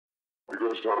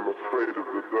because I'm afraid of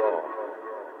the dark.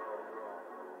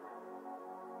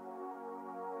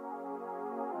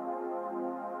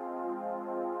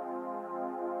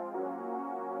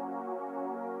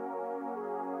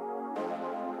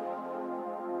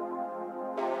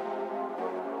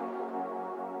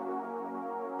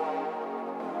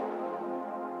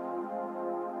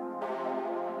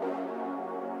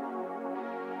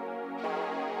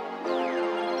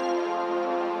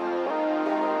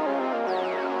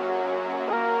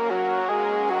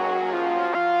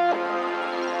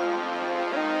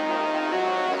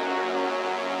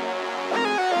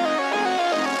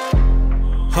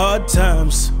 Hard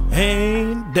times,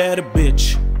 ain't that a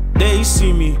bitch? They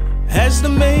see me as the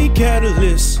main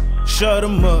catalyst. Shut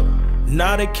them up,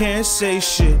 now they can't say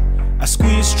shit. I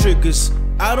squeeze triggers,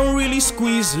 I don't really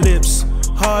squeeze lips.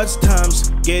 Hard times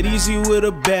get easy with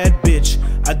a bad bitch.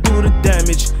 I do the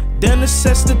damage, then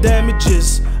assess the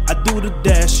damages. I do the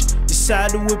dash,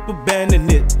 decide to whip, abandon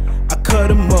it. I cut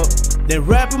them up, then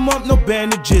wrap them up, no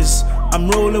bandages. I'm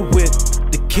rolling with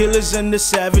the killers and the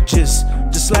savages,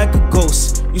 just like a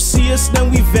ghost. You see us,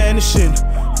 then we vanishing.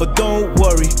 But don't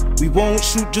worry, we won't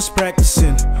shoot, just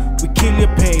practicing. We kill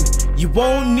your pain, you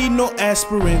won't need no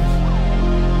aspirin.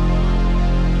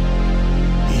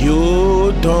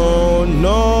 You don't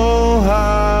know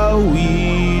how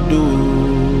we do.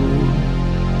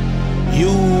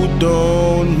 You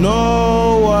don't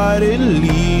know what it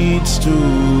leads to.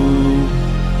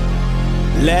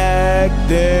 Like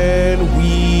then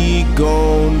we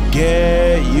gon'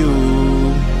 get you.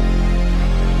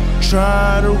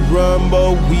 Try to run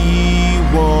but we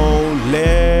won't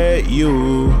let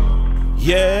you.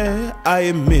 Yeah, I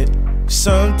admit,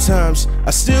 sometimes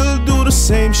I still do the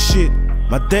same shit.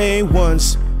 My day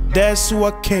ones, that's who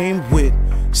I came with.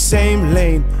 Same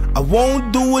lane, I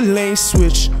won't do a lane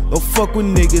switch. Don't fuck with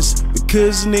niggas,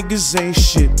 because niggas ain't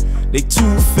shit. They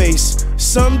two-faced,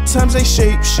 sometimes they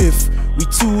shapeshift. We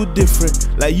too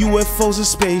different, like UFOs and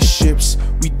spaceships.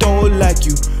 We don't like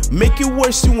you, make it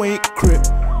worse, you ain't crip.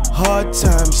 Hard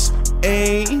times,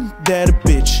 ain't that a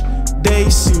bitch? They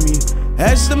see me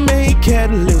as the main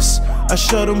catalyst. I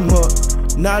shut them up,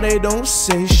 now they don't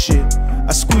say shit.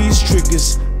 I squeeze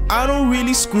triggers, I don't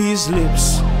really squeeze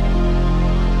lips.